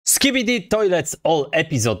Skibidi Toilets all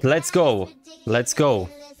episode. Let's go. Let's go.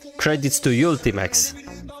 Credits to Ultimax.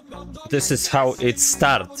 This is how it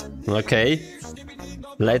starts. Okay.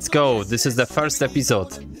 Let's go. This is the first episode.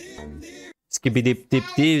 Skibidi dip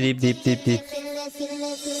dip dip dip dip.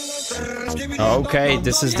 Okay,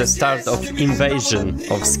 this is the start of invasion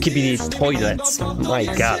of Skibidi Toilets. My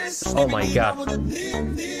god. Oh my god.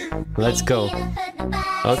 Let's go.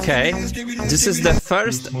 Okay, this is the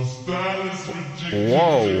first.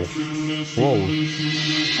 Whoa. Whoa.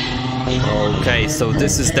 Okay, so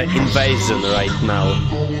this is the invasion right now.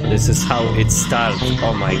 This is how it starts.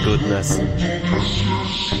 Oh my goodness.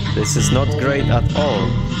 This is not great at all,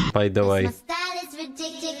 by the way.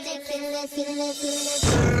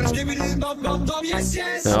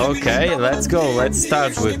 Okay, let's go. Let's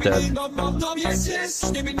start with that.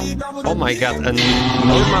 Oh my god, and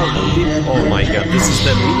normal people. Oh my god, this is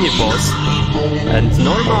the mini boss. And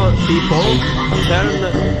normal people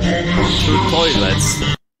turn to toilets.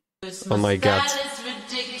 Oh my god.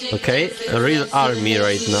 Okay, a real army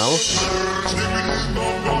right now.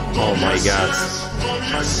 Oh my god.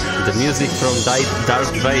 The music from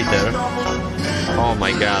Darth Vader. Oh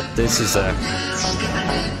my god, this is a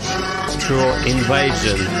true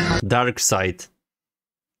invasion. Dark side.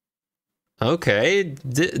 Okay,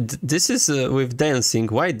 this is with dancing.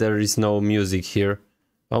 Why there is no music here?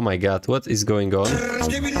 Oh my god, what is going on?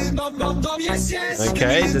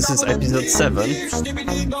 Okay, this is episode 7.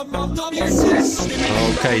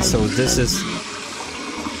 Okay, so this is...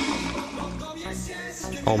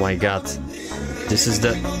 Oh my god. This is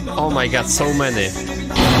the... Oh my god, so many.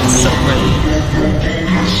 So many.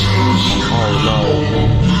 Oh no.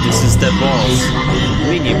 This is the boss.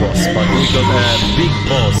 Mini boss, but we got a big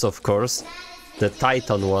boss, of course. The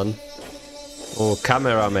Titan one. Oh,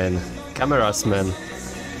 cameraman. Camerasman.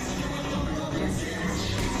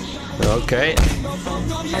 Okay.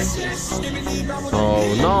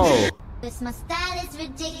 Oh no! This is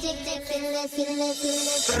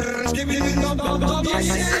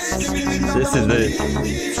it.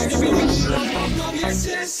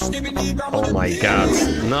 Oh my god.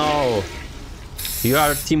 No! You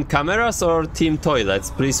are team cameras or team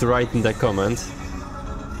toilets? Please write in the comment.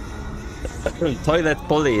 Toilet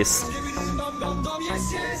police.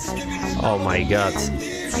 Oh my god.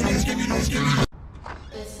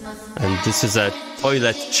 And this is a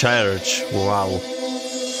toilet church. Wow.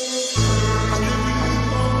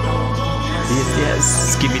 Yes,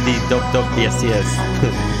 yes. Skibidi dop dop. Yes, yes.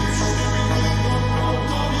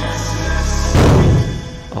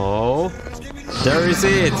 Oh, there is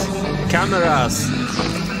it. Cameras.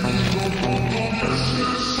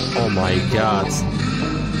 Oh my god.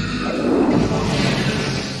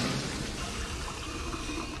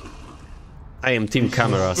 I am team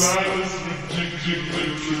cameras.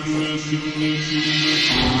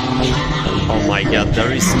 Oh my god,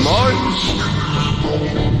 there is more?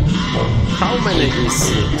 How many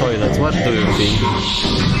is toilet? What do you think?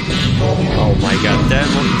 Oh my god,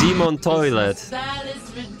 demon toilet.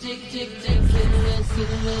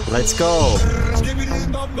 Let's go.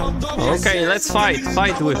 Okay, let's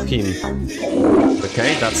fight with him.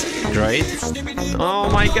 Okay, that's great. Oh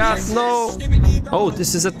my god, no. Oh,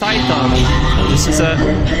 this is a Titan. This is a...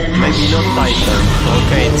 maybe not Titan.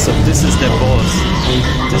 Okay, so this is the boss.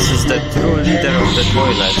 This is the true leader of the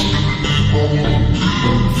toilet.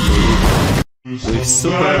 With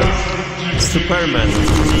Superman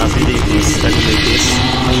abilities.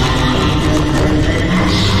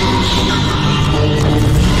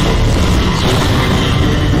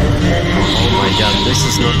 Oh my god, this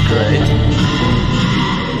is not great.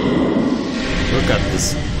 Look at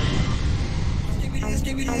this.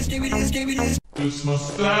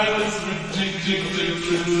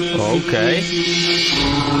 Okay.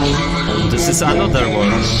 And this is another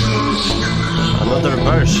one. Another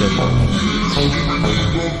version.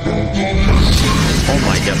 Oh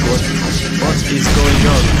my god, what is going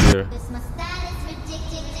on here?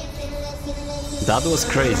 That was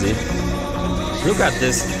crazy. Look at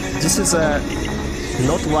this. This is a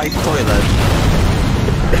not white toilet.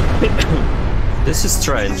 This is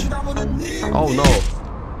strange. Oh no.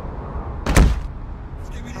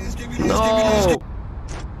 No!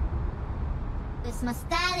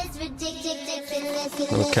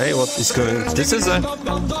 Okay, what is going... This is a...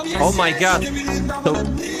 Oh my god! So...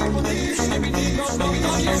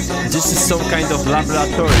 This is some kind of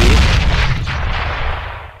laboratory.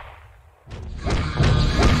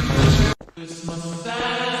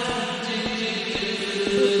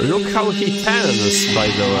 Look how he turns, by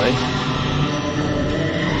the way.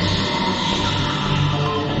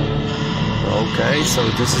 Okay, so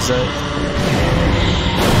this is a...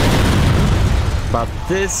 But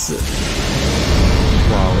this,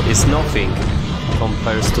 wow, is nothing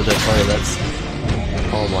compared to the toilets.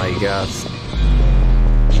 Oh my god.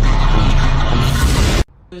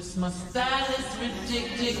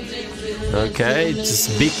 Okay,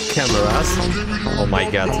 just big cameras. Oh my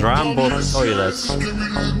god, Rambo toilet.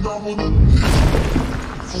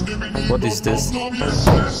 What is this?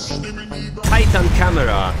 Titan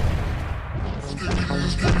camera.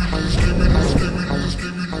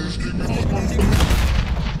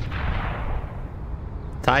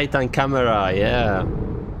 Titan camera, yeah.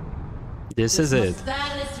 This is it.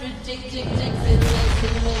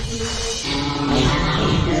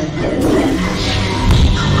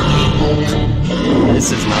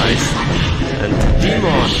 This is nice. And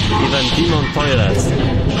demon, even demon toilets.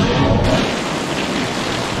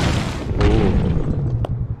 Ooh.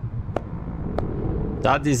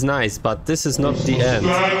 That is nice, but this is not the end.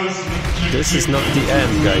 This is not the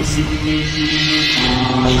end, guys.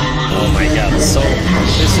 Oh my god, so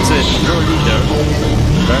this is it. Pro leader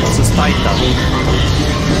versus Titan.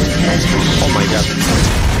 Oh my god.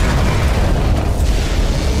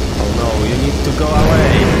 Oh no, you need to go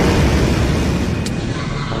away.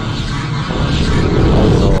 Oh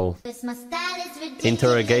no.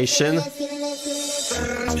 Interrogation.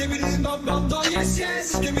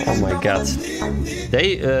 Oh my god.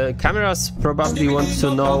 They cameras probably want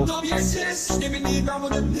to know.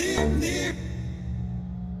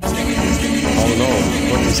 Oh no,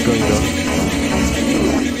 what is going on?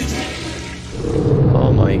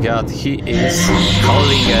 Oh my god, he is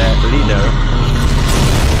calling a leader.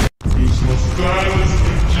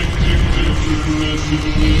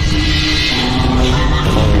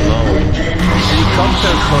 Oh no.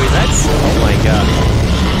 Helicopter toilets? Oh my god.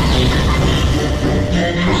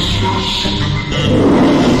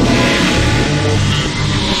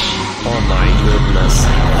 Oh my goodness.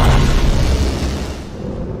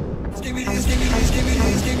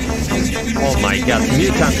 Oh my god,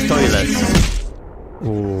 mutant toilet.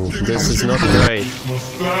 Ooh, this is not great.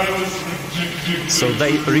 So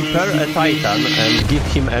they repair a Titan and give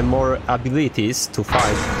him more abilities to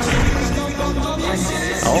fight.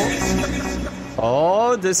 Oh.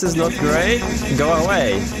 Oh, this is not great. Go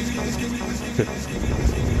away.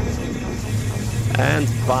 And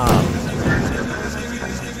bam.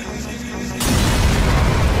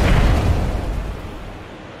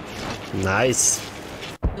 Nice.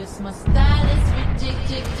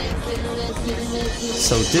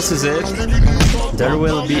 So this is it. There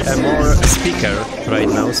will be a more speaker right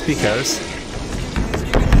now. Speakers.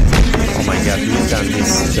 Oh my god, mutant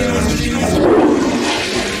is there.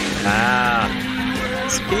 Ah,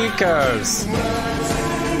 speakers.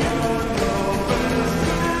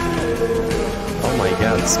 Oh my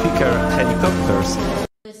god, speaker helicopters.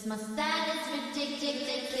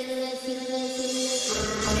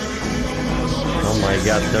 Oh my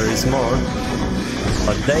god, there is more.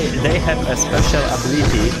 But they have a special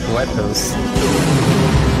ability, weapons.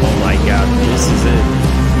 Oh my god, this is it.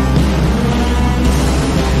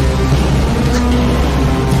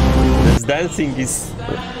 This dancing is...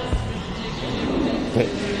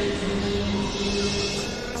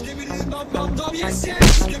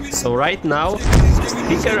 So right now,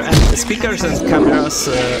 speakers and cameras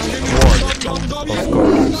won, of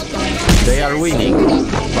course. They are winning,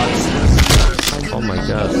 but... Oh my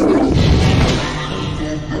god.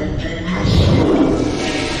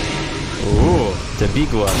 Ooh, the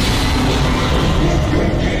big one.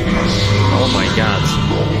 Oh my god.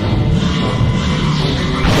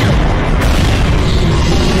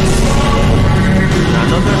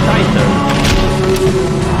 Another Titan.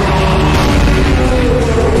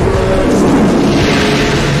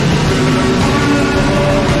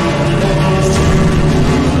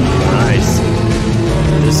 Nice.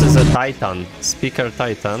 This is a Titan, speaker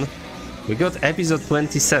Titan. We got episode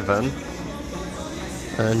 27.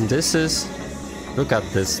 And this is... Look at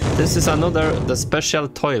this. This is another, the special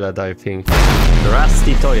toilet, I think. The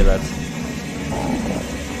rusty toilet.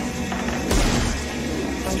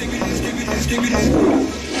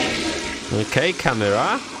 Okay,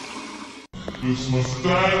 camera.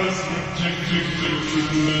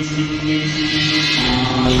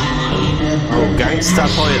 Oh, gangsta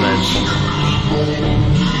toilet.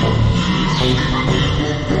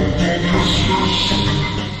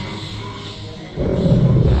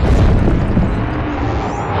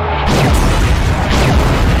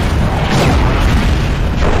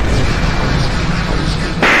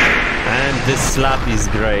 And this slap is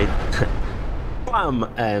great. Bam!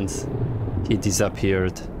 And he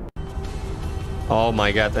disappeared. Oh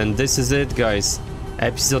my god, and this is it, guys.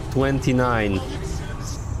 Episode 29.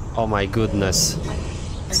 Oh my goodness.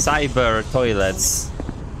 cyber toilets.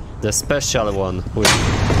 The special one with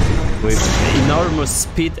enormous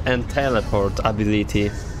speed and teleport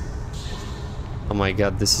ability. Oh my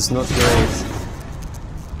god, this is not great.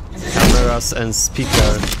 Cameras and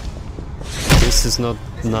speaker. This is not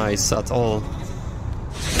nice at all.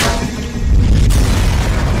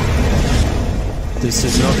 This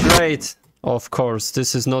is not great. Of course,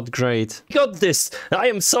 this is not great. We got this! I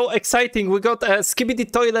am so exciting! We got a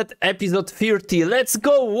Skibidi Toilet episode 30. Let's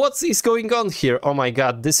go! What is going on here? Oh my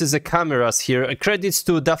god, this is a cameras here. Credits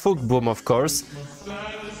to Boom, of course.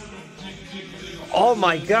 Oh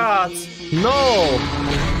my god! No!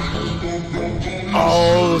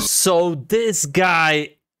 Oh, so this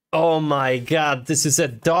guy... Oh my god, this is a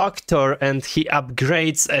doctor and he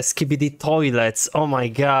upgrades a Skibidi Toilets. Oh my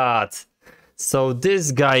god. So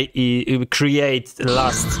this guy create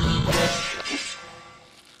last...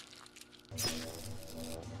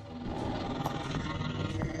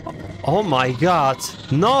 Oh my god,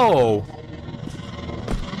 no!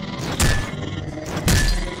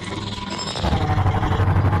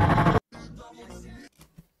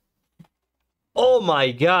 Oh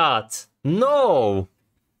my god, no!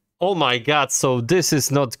 Oh my god, so this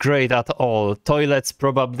is not great at all. Toilets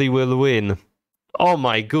probably will win. Oh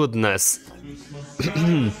my goodness.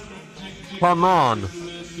 Come on.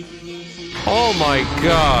 Oh my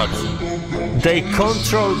god. They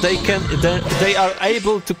are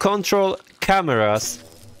able to control cameras.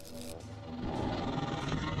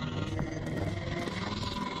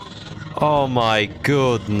 Oh my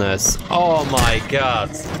goodness. Oh my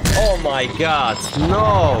god. Oh my god.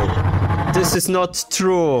 No. This is not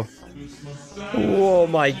true. Oh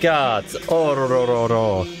my god.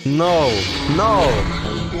 Oh, no. No.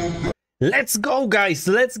 Let's go, guys.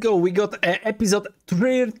 Let's go. We got episode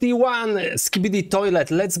 31 Skibidi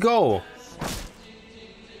Toilet. Let's go.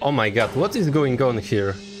 Oh my god. What is going on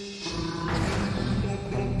here?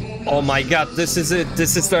 Oh my god. This is it.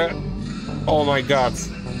 This is the... Oh my god.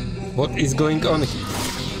 What is going on here?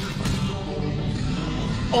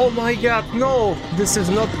 Oh my god. No. This is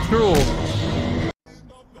not true.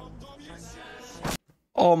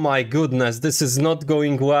 Oh my goodness, this is not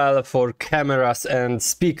going well for cameras and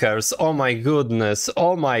speakers. Oh my goodness,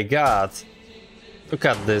 oh my god. Look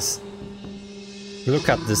at this. Look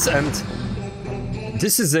at this, and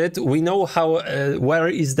this is it. We know how, where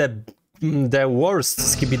is the worst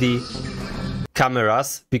Skibidi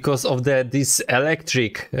cameras because of these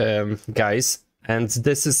electric guys. And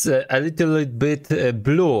this is a little bit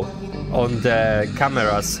blue on the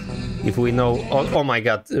cameras. If we know, oh my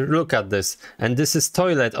god, look at this. And this is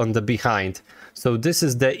toilet on the behind. So this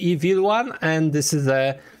is the evil one and this is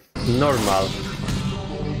the normal.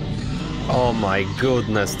 Oh my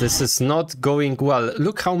goodness, this is not going well.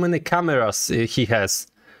 Look how many cameras he has.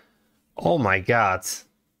 Oh my god.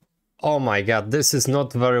 Oh my god, this is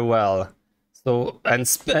not very well. So, and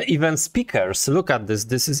even speakers, look at this.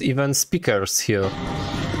 This is even speakers here.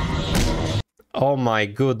 Oh my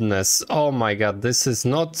goodness, oh my god, this is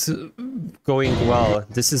not going well.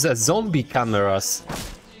 This is a zombie cameras.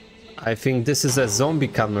 I think this is a zombie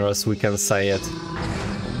cameras, we can say it.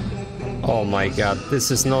 Oh my god,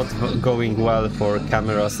 this is not going well for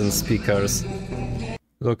cameras and speakers.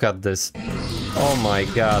 Look at this. Oh my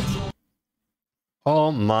god.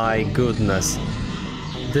 Oh my goodness.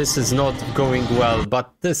 This is not going well,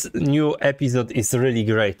 but this new episode is really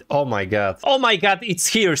great. Oh my god. Oh my god, it's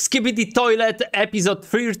here. Skibidi Toilet episode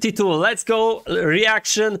 32. Let's go.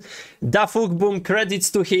 Reaction. Boom,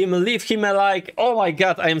 credits to him. Leave him a like. Oh my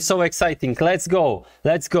god, I am so exciting. Let's go.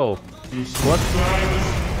 Let's go. What?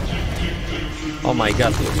 Oh my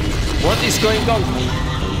god. What is going on?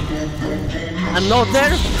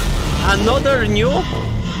 Another new?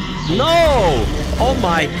 No! Oh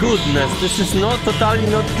my goodness, this is not totally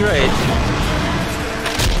not great.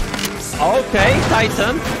 Okay,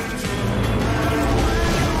 Titan.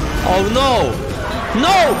 Oh no!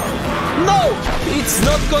 No! No! It's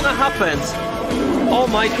not gonna happen! Oh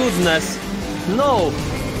my goodness! No!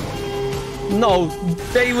 No,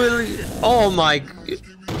 they will... Oh my...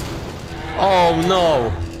 Oh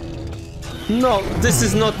no! No, this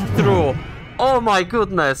is not true! Oh my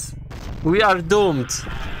goodness! We are doomed!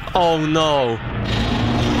 Oh no!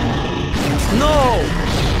 No!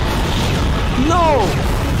 No!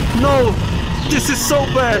 No! This is so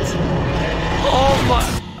bad! Oh my...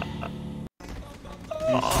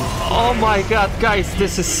 Oh my god, guys,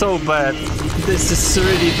 this is so bad! This is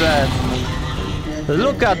really bad!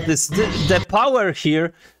 Look at this, the power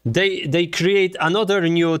here, they create another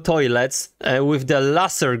new toilets with the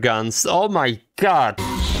laser guns. Oh my god!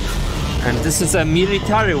 And this is a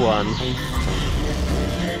military one.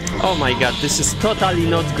 Oh my god, this is totally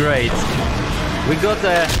not great. We got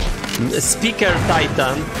a speaker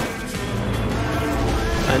Titan.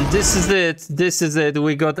 And this is it. This is it.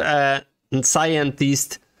 We got a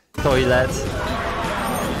scientist toilet.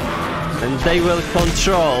 And they will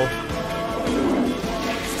control.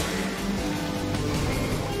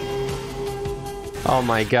 Oh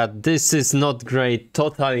my god, this is not great.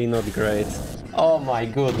 Totally not great. Oh my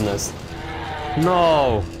goodness.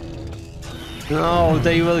 No. No,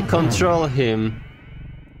 they will control him.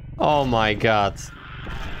 Oh my god.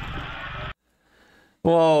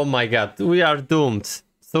 Oh my god, we are doomed.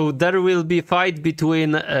 So there will be fight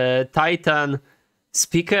between Titan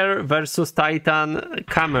speaker versus Titan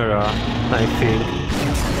camera, I think.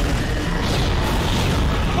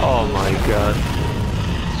 Oh my god.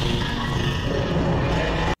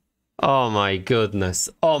 Oh my goodness.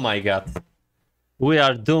 Oh my god. We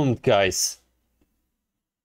are doomed, guys.